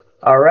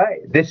All right.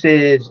 This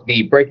is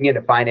the Breaking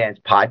into Finance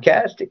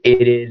podcast.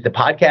 It is the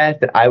podcast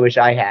that I wish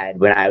I had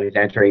when I was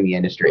entering the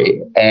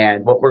industry.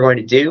 And what we're going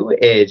to do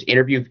is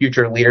interview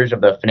future leaders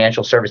of the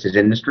financial services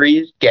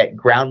industries, get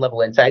ground level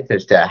insights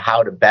as to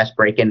how to best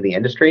break into the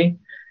industry.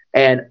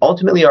 And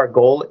ultimately, our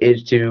goal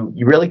is to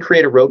really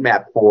create a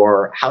roadmap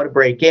for how to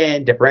break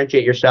in,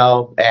 differentiate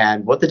yourself,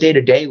 and what the day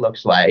to day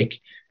looks like.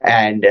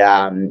 And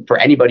for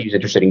anybody who's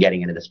interested in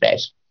getting into the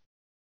space.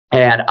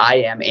 And I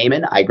am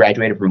Eamon. I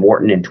graduated from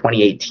Wharton in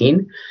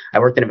 2018. I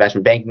worked in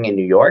investment banking in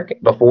New York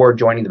before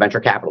joining the venture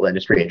capital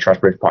industry at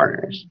TrustBridge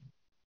Partners.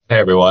 Hey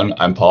everyone,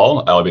 I'm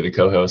Paul. I'll be the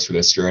co-host for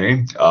this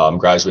journey.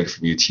 Graduated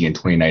from UT in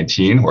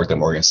 2019, worked at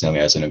Morgan Stanley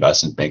as an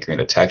investment banker in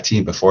the tech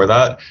team before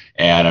that,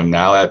 and I'm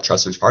now at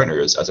TrustBridge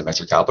Partners as a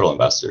venture capital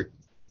investor.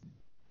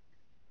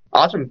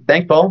 Awesome.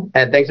 Thanks, Paul.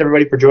 And thanks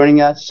everybody for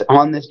joining us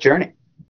on this journey.